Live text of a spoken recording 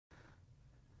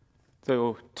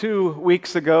So 2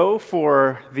 weeks ago,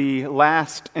 for the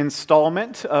last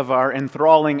installment of our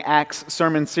enthralling Acts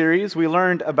sermon series, we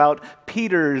learned about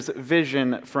Peter's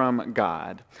vision from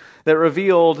God that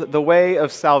revealed the way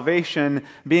of salvation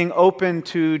being open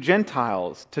to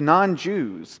Gentiles, to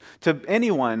non-Jews, to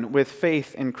anyone with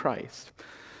faith in Christ.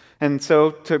 And so,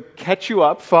 to catch you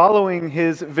up, following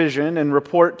his vision and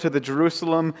report to the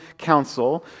Jerusalem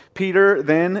council, Peter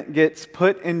then gets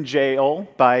put in jail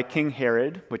by King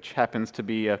Herod, which happens to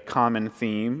be a common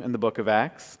theme in the book of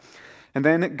Acts. And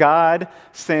then God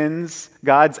sends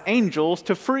God's angels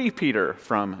to free Peter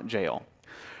from jail.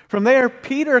 From there,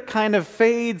 Peter kind of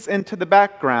fades into the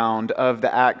background of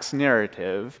the Acts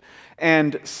narrative,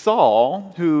 and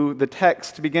Saul, who the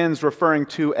text begins referring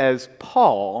to as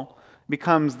Paul,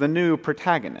 becomes the new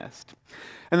protagonist.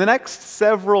 And the next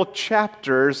several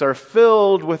chapters are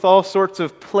filled with all sorts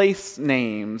of place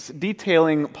names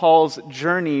detailing Paul's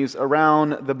journeys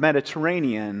around the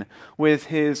Mediterranean with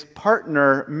his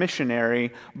partner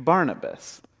missionary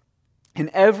Barnabas. In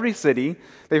every city,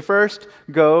 they first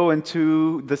go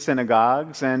into the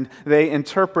synagogues and they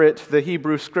interpret the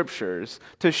Hebrew Scriptures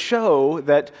to show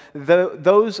that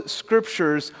those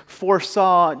Scriptures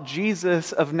foresaw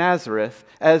Jesus of Nazareth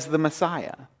as the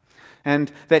Messiah,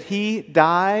 and that he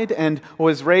died and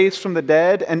was raised from the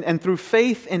dead, and through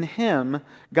faith in him,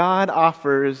 God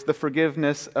offers the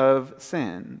forgiveness of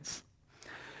sins.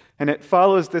 And it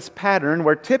follows this pattern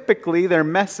where typically their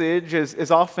message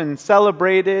is often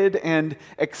celebrated and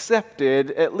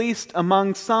accepted, at least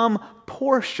among some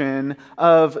portion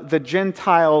of the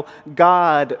Gentile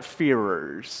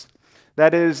God-fearers.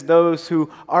 That is, those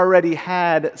who already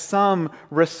had some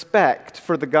respect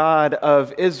for the God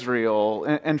of Israel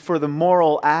and for the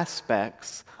moral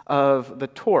aspects of the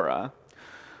Torah.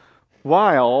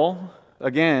 While,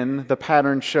 again, the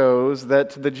pattern shows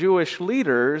that the Jewish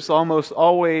leaders almost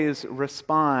always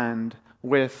respond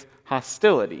with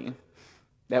hostility.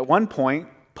 At one point,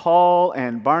 Paul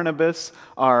and Barnabas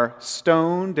are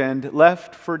stoned and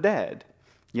left for dead.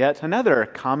 Yet another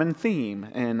common theme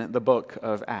in the book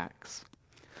of Acts.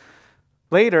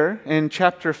 Later, in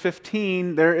chapter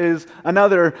 15, there is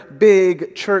another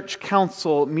big church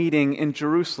council meeting in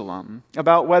Jerusalem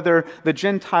about whether the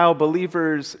Gentile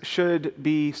believers should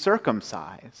be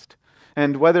circumcised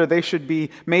and whether they should be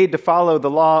made to follow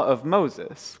the law of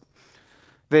Moses.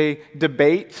 They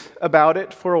debate about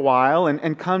it for a while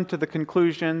and come to the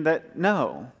conclusion that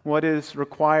no, what is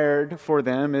required for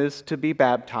them is to be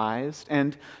baptized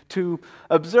and to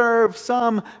observe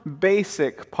some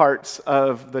basic parts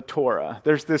of the Torah.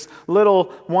 There's this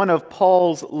little one of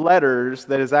Paul's letters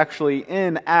that is actually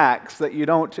in Acts that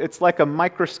it's like a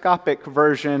microscopic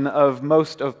version of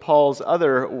most of Paul's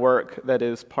other work that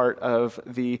is part of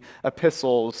the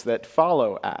epistles that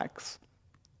follow Acts,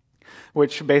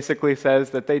 which basically says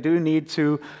that they do need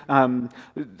to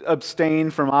abstain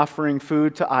from offering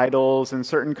food to idols and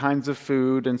certain kinds of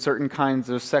food and certain kinds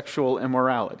of sexual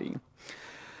immorality.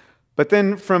 But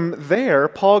then from there,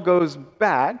 Paul goes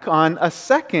back on a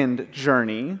second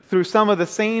journey through some of the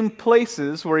same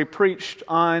places where he preached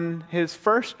on his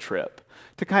first trip,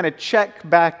 to kind of check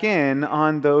back in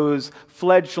on those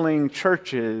fledgling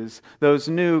churches, those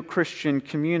new Christian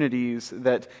communities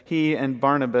that he and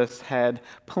Barnabas had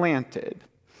planted.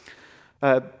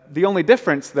 The only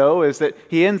difference, though, is that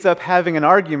he ends up having an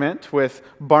argument with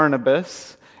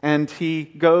Barnabas, and he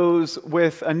goes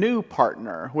with a new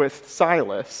partner, with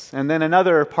Silas, and then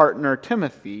another partner,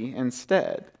 Timothy,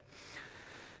 instead.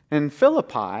 In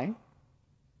Philippi,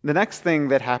 the next thing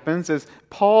that happens is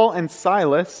Paul and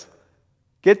Silas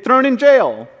get thrown in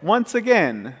jail once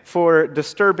again for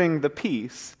disturbing the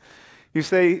peace. You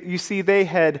see, they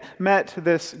had met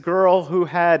this girl who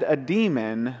had a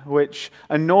demon which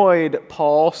annoyed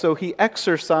Paul, so he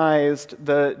exorcised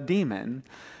the demon.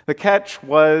 The catch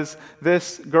was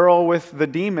this girl with the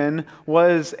demon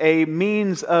was a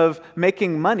means of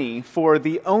making money for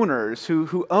the owners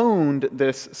who owned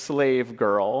this slave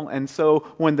girl. And so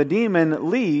when the demon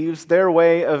leaves, their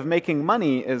way of making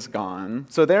money is gone.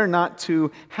 So they're not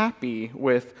too happy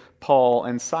with Paul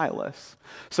and Silas.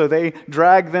 So they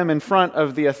drag them in front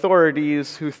of the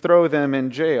authorities who throw them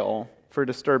in jail for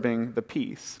disturbing the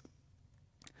peace.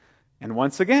 And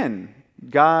once again,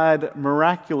 God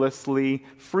miraculously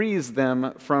frees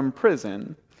them from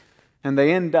prison, and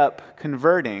they end up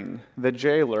converting the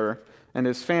jailer and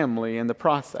his family in the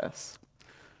process.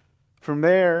 From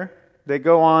there, they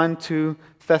go on to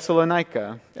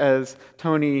Thessalonica, as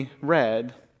Tony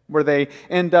read, where they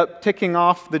end up ticking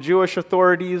off the Jewish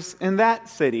authorities in that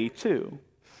city too.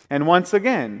 And once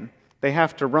again, they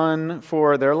have to run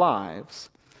for their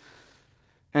lives.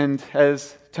 And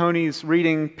as Tony's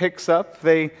reading picks up,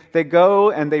 they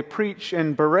go and they preach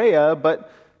in Berea,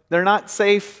 but they're not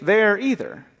safe there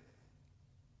either.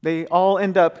 They all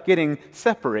end up getting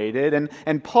separated,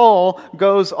 and Paul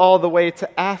goes all the way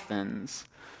to Athens,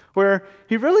 where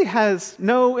he really has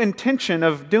no intention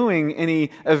of doing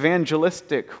any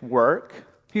evangelistic work.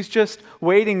 He's just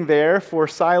waiting there for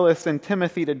Silas and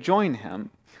Timothy to join him.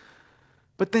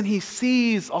 But then he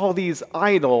sees all these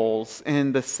idols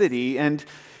in the city, and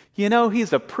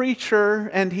he's a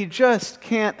preacher, and he just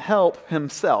can't help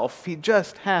himself. He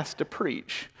just has to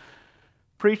preach.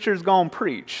 Preacher's gonna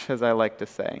preach, as I like to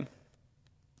say.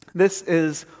 This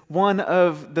is one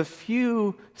of the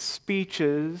few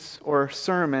speeches or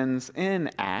sermons in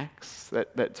Acts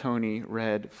that Tony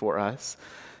read for us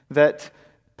that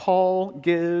Paul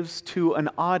gives to an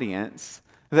audience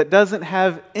that doesn't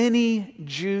have any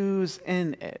Jews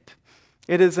in it.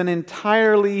 It is an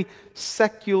entirely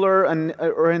secular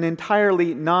or an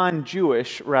entirely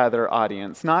non-Jewish, rather,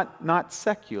 audience, not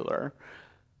secular.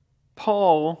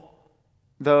 Paul,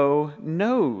 though,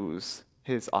 knows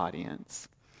his audience.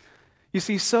 You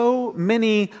see, so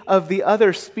many of the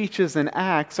other speeches in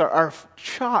Acts are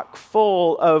chock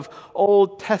full of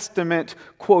Old Testament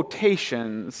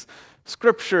quotations,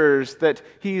 scriptures that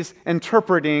he's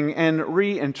interpreting and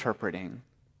reinterpreting.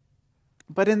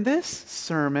 But in this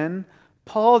sermon,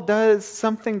 Paul does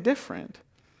something different.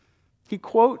 He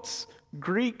quotes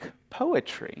Greek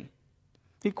poetry.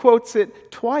 He quotes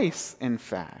it twice, in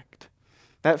fact.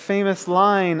 That famous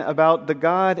line about the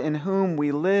God in whom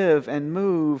we live and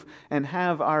move and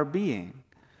have our being.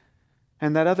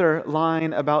 And that other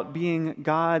line about being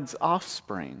God's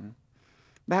offspring.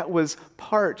 That was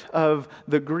part of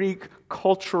the Greek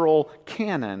cultural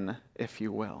canon, if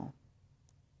you will.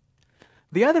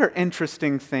 The other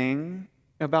interesting thing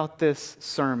about this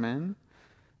sermon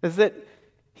is that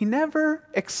he never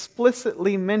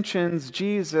explicitly mentions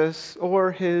Jesus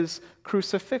or his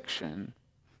crucifixion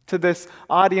to this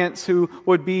audience who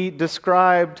would be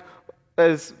described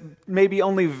as maybe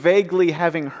only vaguely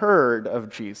having heard of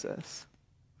Jesus.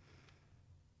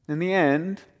 In the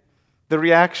end, the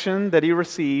reaction that he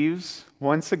receives,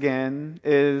 once again,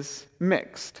 is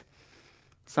mixed.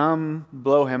 Some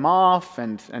blow him off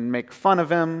and make fun of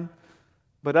him,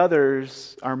 but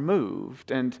others are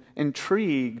moved and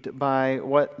intrigued by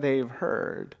what they've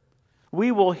heard.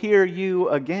 "We will hear you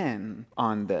again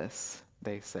on this,"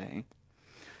 they say.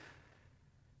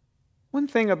 One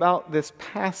thing about this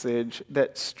passage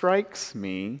that strikes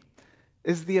me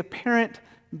is the apparent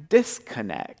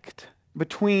disconnect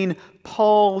between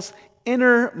Paul's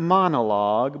inner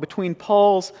monologue, between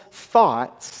Paul's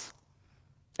thoughts,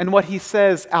 and what he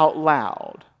says out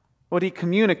loud, what he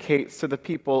communicates to the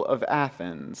people of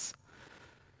Athens.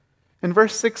 In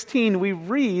verse 16, we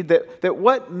read that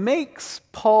what makes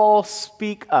Paul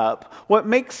speak up, what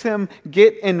makes him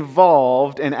get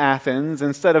involved in Athens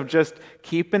instead of just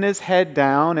keeping his head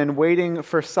down and waiting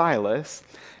for Silas,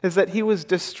 is that he was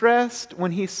distressed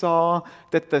when he saw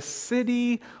that the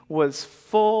city was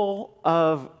full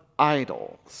of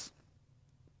idols.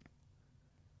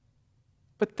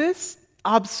 But this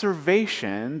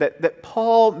observation that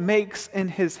Paul makes in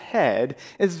his head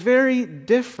is very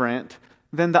different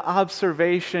than the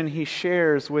observation he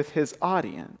shares with his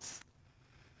audience.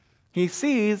 He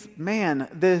sees, man,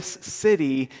 this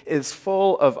city is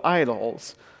full of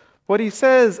idols. What he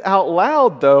says out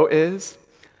loud, though, is,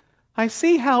 "I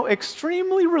see how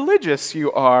extremely religious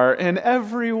you are in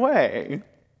every way."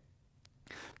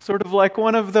 Sort of like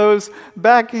one of those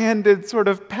backhanded, sort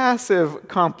of passive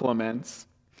compliments.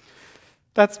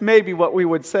 That's maybe what we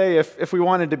would say if we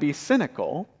wanted to be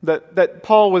cynical, that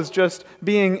Paul was just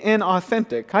being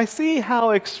inauthentic. "I see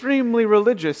how extremely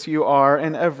religious you are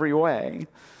in every way."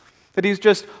 That he's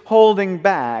just holding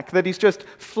back, that he's just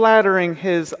flattering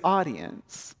his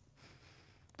audience.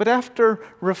 But after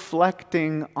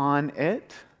reflecting on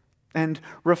it, and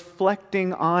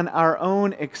reflecting on our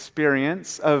own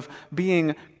experience of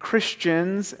being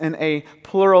Christians in a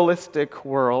pluralistic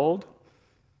world,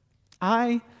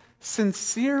 I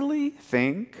sincerely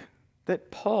think that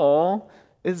Paul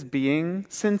is being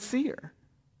sincere.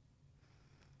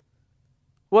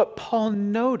 What Paul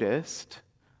noticed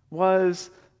was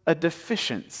a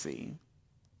deficiency.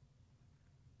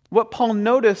 What Paul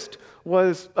noticed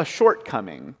was a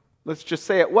shortcoming. Let's just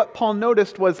say it. What Paul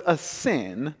noticed was a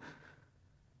sin.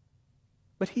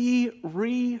 But he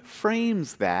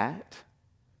reframes that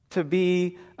to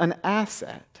be an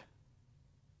asset.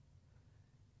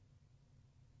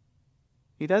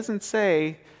 He doesn't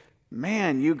say,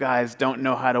 "Man, you guys don't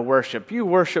know how to worship. You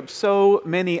worship so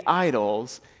many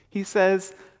idols." He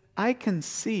says, "I can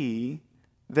see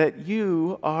that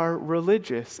you are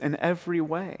religious in every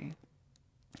way.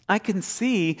 I can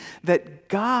see that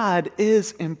God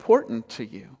is important to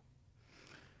you.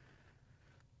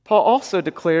 Paul also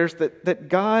declares that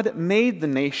God made the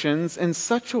nations in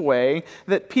such a way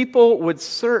that people would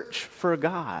search for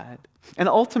God and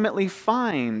ultimately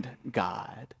find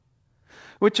God,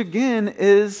 which again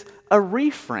is a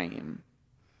reframe.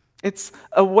 It's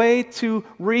a way to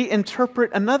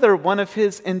reinterpret another one of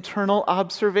his internal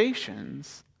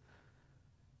observations.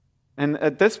 And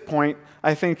at this point,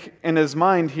 I think in his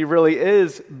mind, he really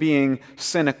is being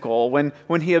cynical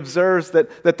when he observes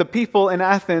that the people in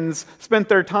Athens spent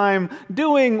their time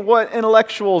doing what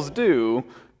intellectuals do.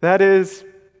 That is,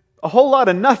 a whole lot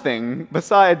of nothing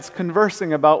besides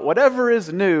conversing about whatever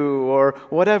is new or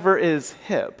whatever is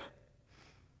hip.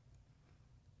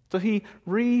 So he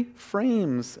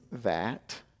reframes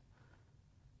that,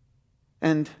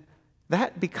 and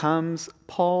that becomes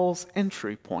Paul's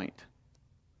entry point.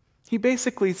 He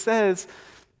basically says,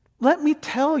 let me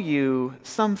tell you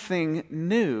something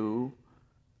new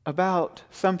about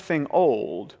something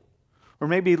old. Or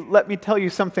maybe let me tell you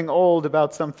something old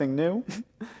about something new.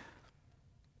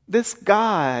 This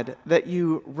God that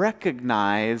you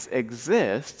recognize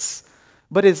exists,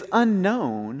 but is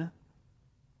unknown,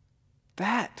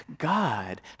 that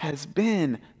God has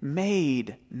been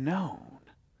made known.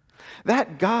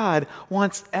 That God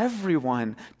wants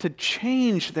everyone to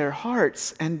change their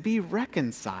hearts and be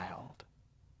reconciled.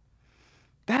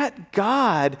 That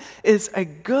God is a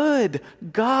good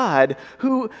God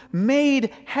who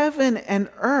made heaven and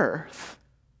earth.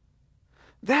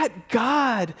 That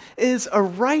God is a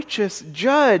righteous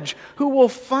judge who will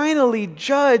finally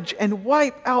judge and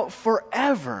wipe out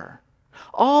forever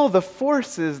all the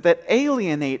forces that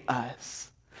alienate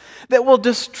us, that will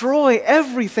destroy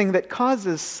everything that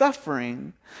causes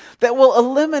suffering, that will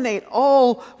eliminate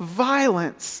all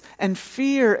violence and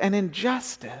fear and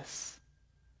injustice.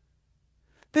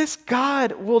 This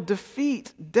God will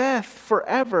defeat death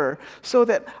forever so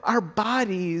that our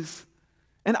bodies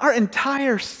and our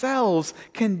entire selves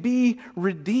can be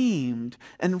redeemed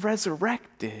and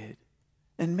resurrected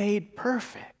and made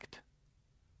perfect.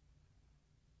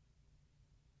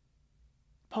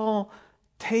 Paul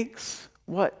takes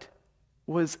what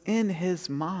was in his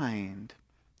mind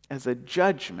as a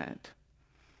judgment,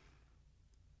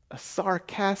 a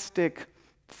sarcastic,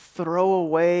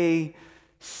 throwaway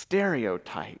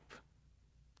stereotype,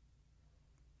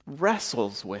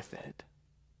 wrestles with it,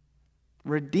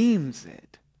 redeems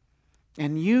it,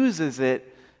 and uses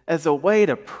it as a way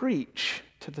to preach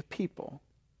to the people.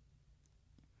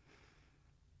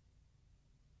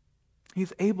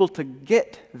 He's able to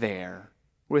get there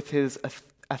with his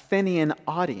Athenian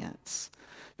audience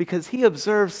because he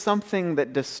observed something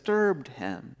that disturbed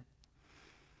him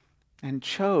and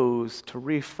chose to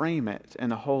reframe it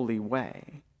in a holy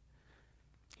way.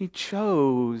 He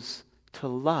chose to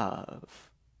love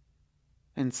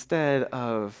instead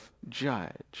of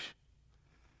judge.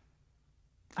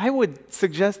 I would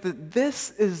suggest that this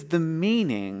is the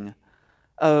meaning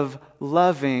of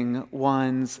loving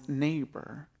one's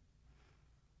neighbor.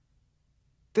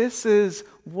 This is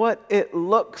what it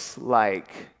looks like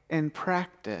in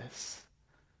practice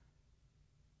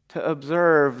to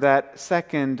observe that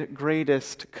second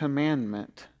greatest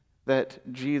commandment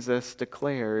that Jesus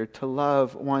declared, to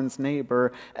love one's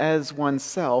neighbor as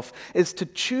oneself, is to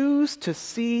choose to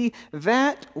see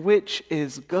that which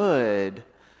is good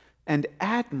and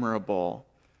admirable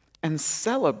and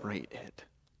celebrate it.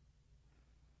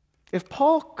 If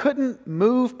Paul couldn't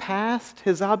move past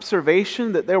his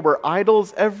observation that there were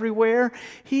idols everywhere,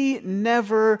 he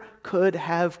never could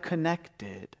have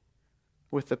connected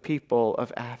with the people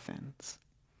of Athens.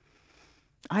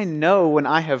 I know when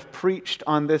I have preached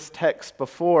on this text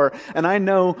before, and I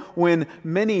know when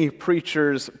many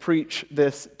preachers preach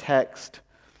this text,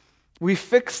 we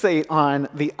fixate on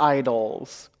the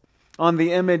idols, on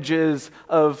the images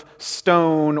of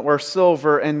stone or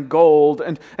silver and gold.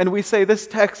 And we say this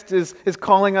text is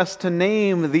calling us to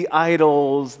name the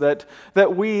idols that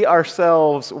we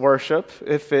ourselves worship,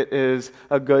 if it is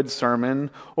a good sermon,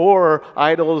 or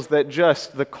idols that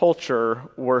just the culture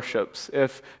worships,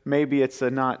 if maybe it's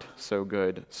a not so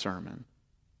good sermon.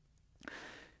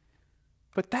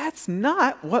 But that's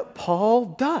not what Paul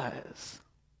does.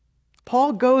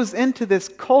 Paul goes into this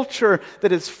culture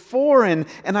that is foreign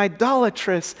and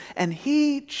idolatrous, and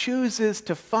he chooses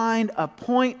to find a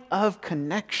point of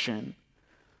connection.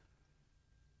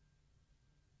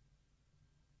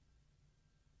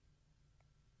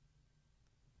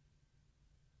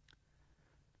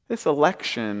 This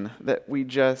election that we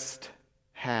just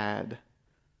had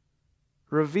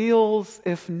reveals,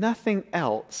 if nothing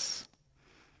else,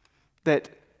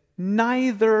 that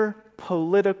neither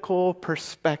political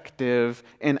perspective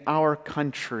in our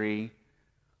country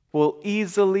will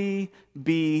easily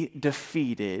be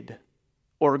defeated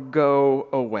or go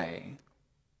away.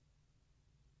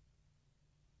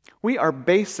 We are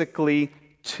basically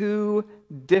two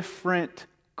different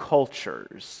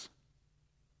cultures.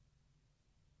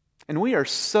 And we are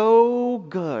so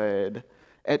good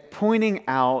at pointing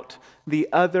out the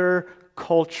other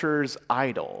culture's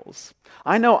idols.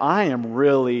 I know I am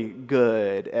really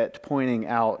good at pointing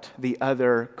out the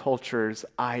other culture's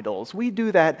idols. We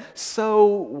do that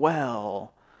so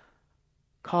well,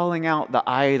 calling out the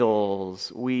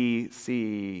idols we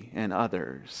see in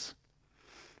others.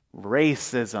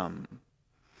 Racism,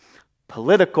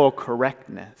 political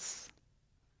correctness,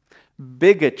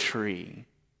 bigotry,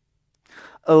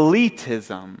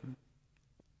 elitism,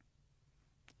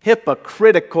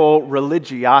 hypocritical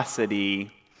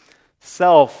religiosity,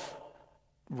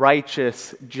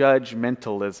 self-righteous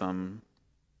judgmentalism.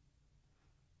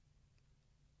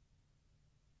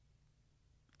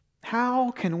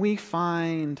 How can we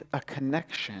find a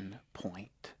connection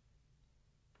point?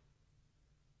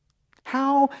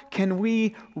 How can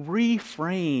we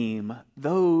reframe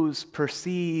those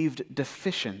perceived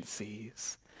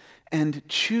deficiencies and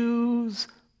choose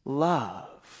love?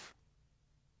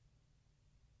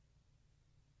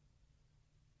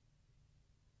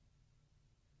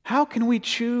 How can we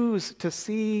choose to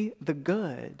see the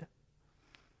good?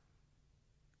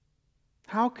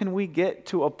 How can we get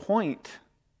to a point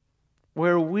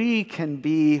where we can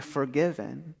be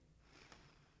forgiven?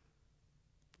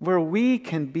 Where we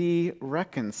can be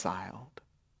reconciled?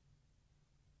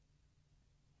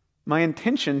 My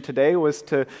intention today was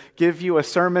to give you a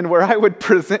sermon where I would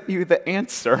present you the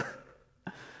answer.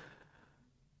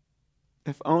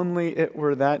 If only it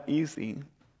were that easy.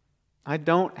 I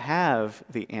don't have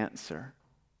the answer.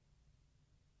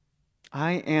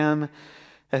 I am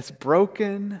as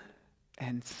broken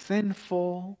and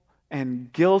sinful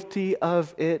and guilty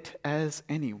of it as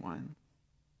anyone.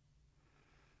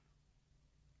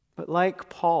 But like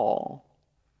Paul,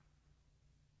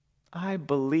 I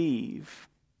believe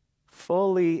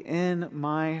fully in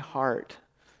my heart,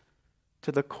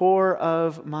 to the core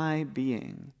of my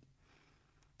being,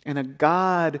 in a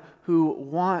God who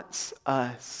wants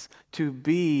us to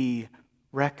be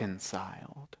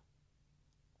reconciled,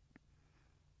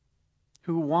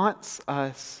 who wants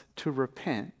us to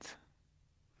repent,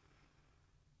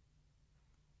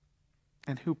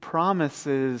 and who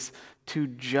promises to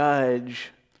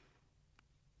judge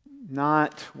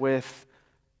not with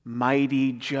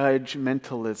mighty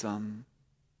judgmentalism,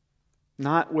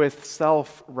 not with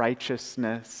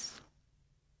self-righteousness,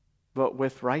 but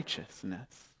with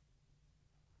righteousness,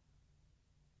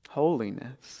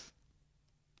 holiness,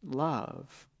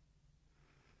 love.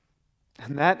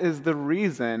 And that is the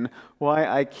reason why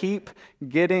I keep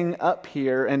getting up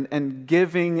here and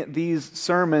giving these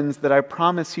sermons that I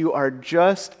promise you are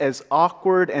just as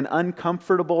awkward and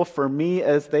uncomfortable for me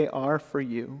as they are for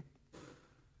you.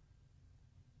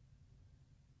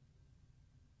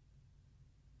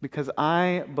 Because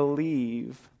I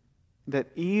believe that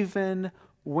even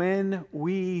when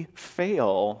we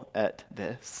fail at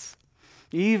this,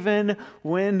 even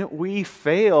when we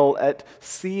fail at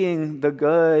seeing the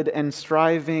good and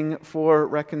striving for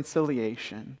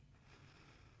reconciliation,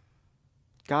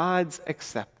 God's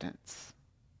acceptance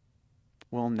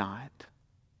will not.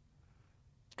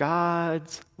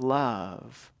 God's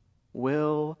love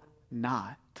will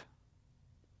not.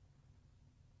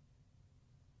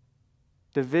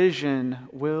 Division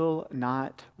will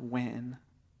not win.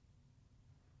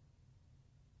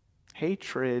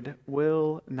 Hatred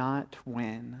will not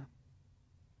win.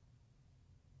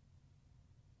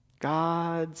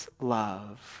 God's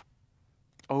love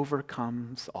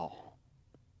overcomes all.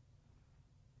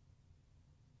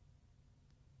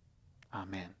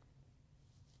 Amen.